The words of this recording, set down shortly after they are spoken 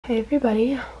Hey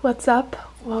everybody, what's up?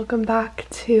 Welcome back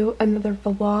to another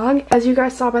vlog. As you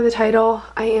guys saw by the title,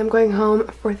 I am going home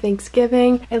for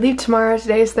Thanksgiving. I leave tomorrow.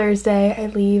 Today is Thursday. I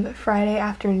leave Friday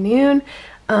afternoon.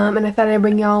 And I thought I'd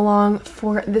bring y'all along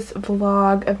for this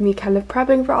vlog of me kind of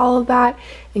prepping for all of that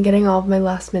and getting all of my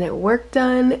last minute work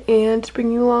done and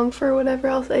bring you along for whatever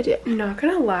else I do. I'm not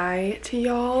gonna lie to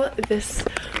y'all, this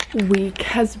week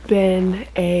has been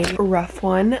a rough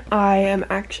one. I am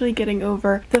actually getting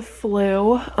over the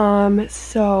flu,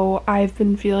 so I've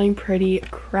been feeling pretty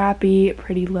crappy,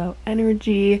 pretty low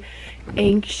energy,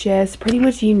 anxious, pretty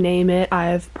much you name it.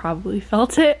 I've probably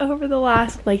felt it over the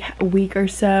last like week or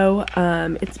so.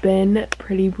 It's been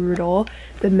pretty brutal.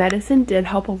 The medicine did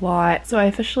help a lot, so I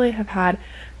officially have had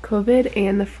COVID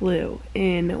and the flu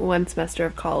in one semester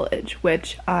of college,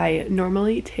 which I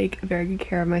normally take very good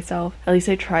care of myself. At least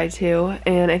I try to,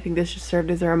 and I think this just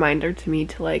served as a reminder to me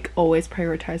to like always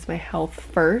prioritize my health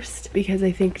first, because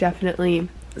I think definitely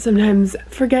sometimes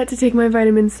forget to take my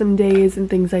vitamins some days and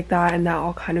things like that, and that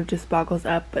all kind of just boggles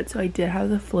up. But so I did have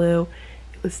the flu.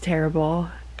 It was terrible.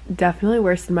 Definitely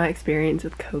worse than my experience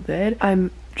with COVID.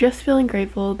 I'm just feeling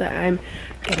grateful that I'm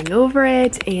getting over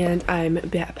it and I'm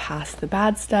past the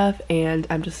bad stuff, and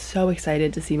I'm just so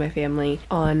excited to see my family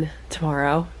on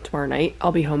tomorrow night.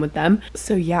 I'll be home with them.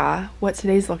 So yeah, what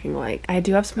today's looking like. I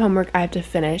do have some homework I have to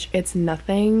finish. It's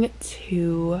nothing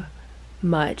too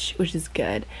much, which is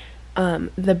good.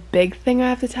 The big thing I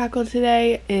have to tackle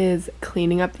today is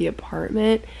cleaning up the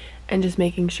apartment and just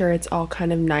making sure it's all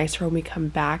kind of nice for when we come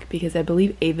back, because I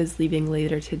believe Ava's leaving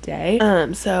later today.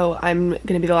 So I'm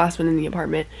gonna be the last one in the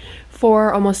apartment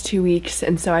for almost 2 weeks,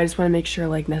 and so I just want to make sure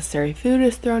like necessary food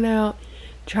is thrown out,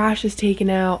 trash is taken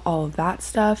out, all of that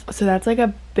stuff. So that's like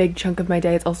a big chunk of my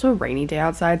day. It's also a rainy day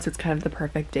outside, so it's kind of the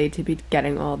perfect day to be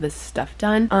getting all this stuff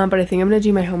done. But I think I'm gonna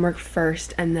do my homework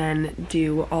first and then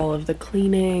do all of the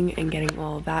cleaning and getting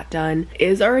all of that done. It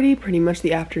is already pretty much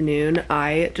the afternoon.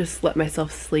 I just let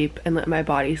myself sleep and let my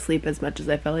body sleep as much as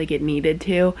I felt like it needed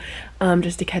to,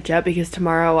 just to catch up, because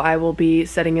tomorrow I will be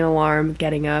setting an alarm,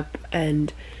 getting up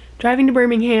and driving to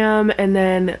Birmingham, and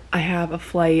then I have a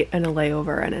flight and a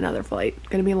layover and another flight. It's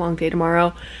gonna be a long day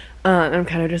tomorrow. I'm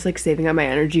kind of just like saving up my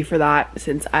energy for that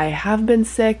since I have been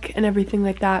sick and everything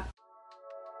like that.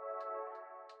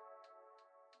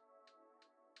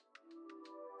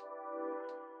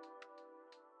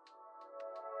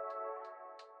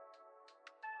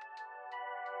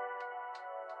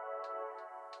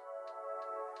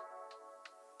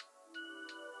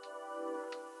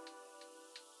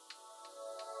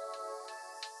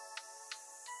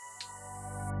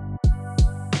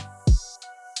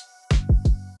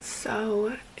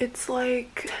 So it's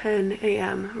like 10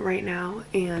 a.m. right now,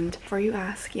 and before you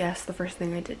ask, yes, the first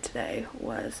thing I did today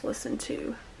was listen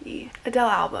to the Adele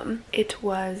album. It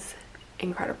was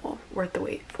incredible, worth the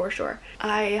wait for sure.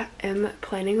 I am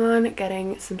planning on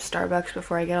getting some Starbucks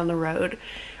before I get on the road,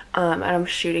 and I'm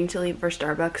shooting to leave for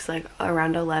Starbucks like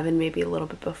around 11, maybe a little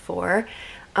bit before.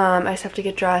 I just have to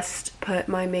get dressed, put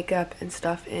my makeup and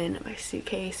stuff in my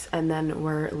suitcase, and then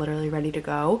we're literally ready to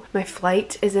go. My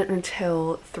flight isn't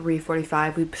until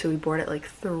 3:45, so we board at like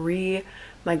 3.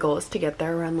 My goal is to get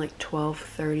there around like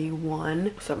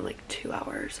 12:31, so I'm like 2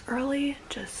 hours early,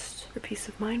 just for peace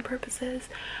of mind purposes.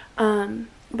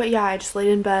 But yeah, I just laid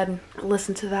in bed,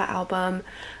 listened to that album,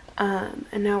 and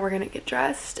now we're gonna get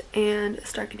dressed and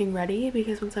start getting ready,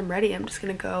 because once I'm ready, I'm just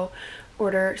gonna go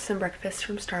order some breakfast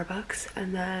from Starbucks,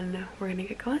 and then we're gonna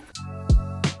get going.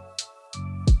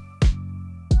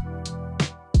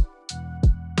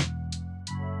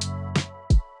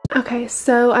 Okay,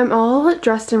 so I'm all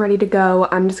dressed and ready to go.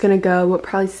 I'm just gonna go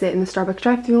probably sit in the Starbucks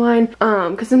drive-thru line,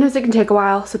 because sometimes it can take a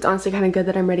while, so it's honestly kind of good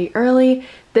that I'm ready early.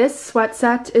 This sweat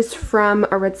set is from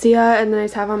Aritzia, and then I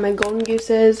just have on my Golden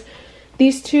Gooses.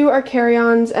 These two are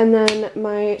carry-ons, and then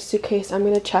my suitcase I'm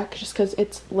gonna check just because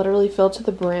it's literally filled to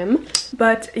the brim.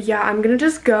 But yeah, I'm gonna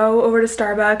just go over to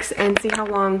Starbucks and see how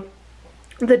long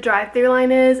the drive-thru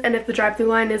line is, and if the drive-thru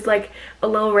line is like a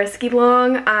little risky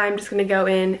long, I'm just gonna go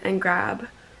in and grab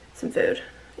some food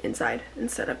inside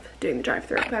instead of doing the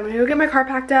drive-thru. But I'm gonna go get my car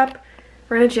packed up.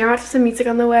 We're gonna jam out to some music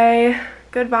on the way.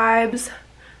 Good vibes.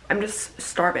 I'm just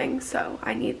starving, so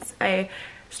I need a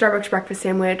Starbucks breakfast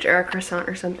sandwich or a croissant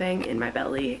or something in my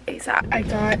belly ASAP. I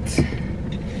got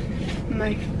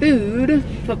my food.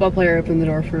 Football player opened the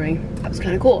door for me. That was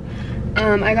kind of cool.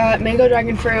 I got mango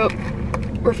dragon fruit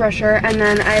refresher, and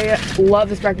then I love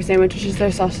this breakfast sandwich, which is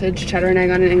their sausage, cheddar, and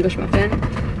egg on an English muffin.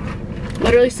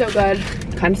 Literally so good.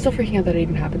 Kind of still freaking out that it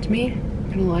even happened to me.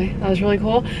 gonna lie, that was really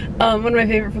cool. One of my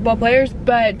favorite football players.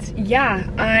 But yeah,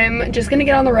 I'm just gonna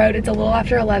get on the road. It's a little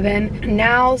after 11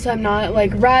 now, so I'm not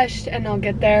like rushed, and I'll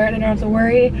get there and I don't have to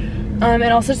worry. And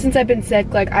also, since I've been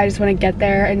sick, like I just want to get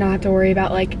there and not have to worry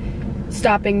about like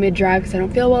stopping mid-drive because I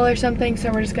don't feel well or something.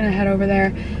 So we're just gonna head over there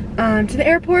to the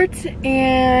airport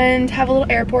and have a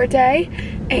little airport day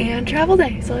and travel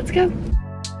day. So let's go.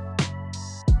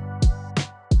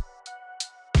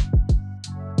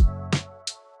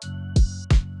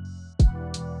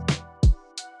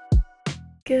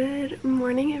 Good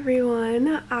morning,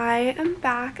 everyone. I am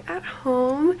back at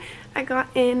home. I got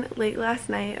in late last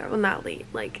night, or well, not late,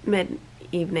 like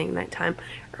mid-evening, nighttime,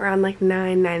 around like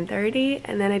 9:30,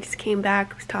 and then I just came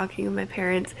back, was talking with my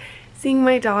parents, seeing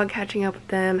my dog, catching up with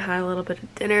them, had a little bit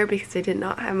of dinner because I did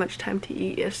not have much time to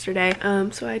eat yesterday.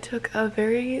 So I took a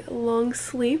very long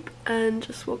sleep and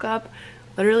just woke up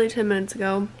literally 10 minutes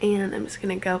ago, and I'm just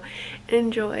gonna go and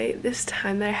enjoy this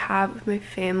time that I have with my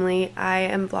family. I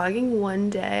am vlogging one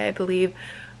day, I believe,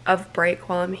 of break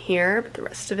while I'm here, but the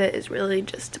rest of it is really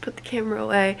just to put the camera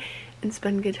away and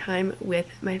spend good time with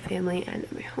my family and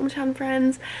my hometown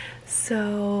friends.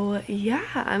 So yeah,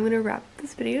 I'm gonna wrap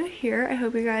this video here. I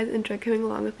hope you guys enjoyed coming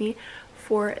along with me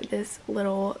for this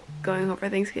little going home for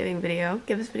Thanksgiving video.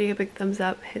 Give this video a big thumbs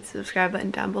up, hit the subscribe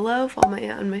button down below, follow me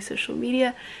on my social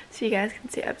media so you guys can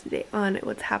stay up to date on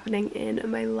what's happening in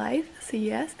my life. So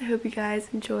yes, I hope you guys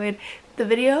enjoyed the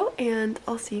video, and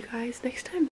I'll see you guys next time.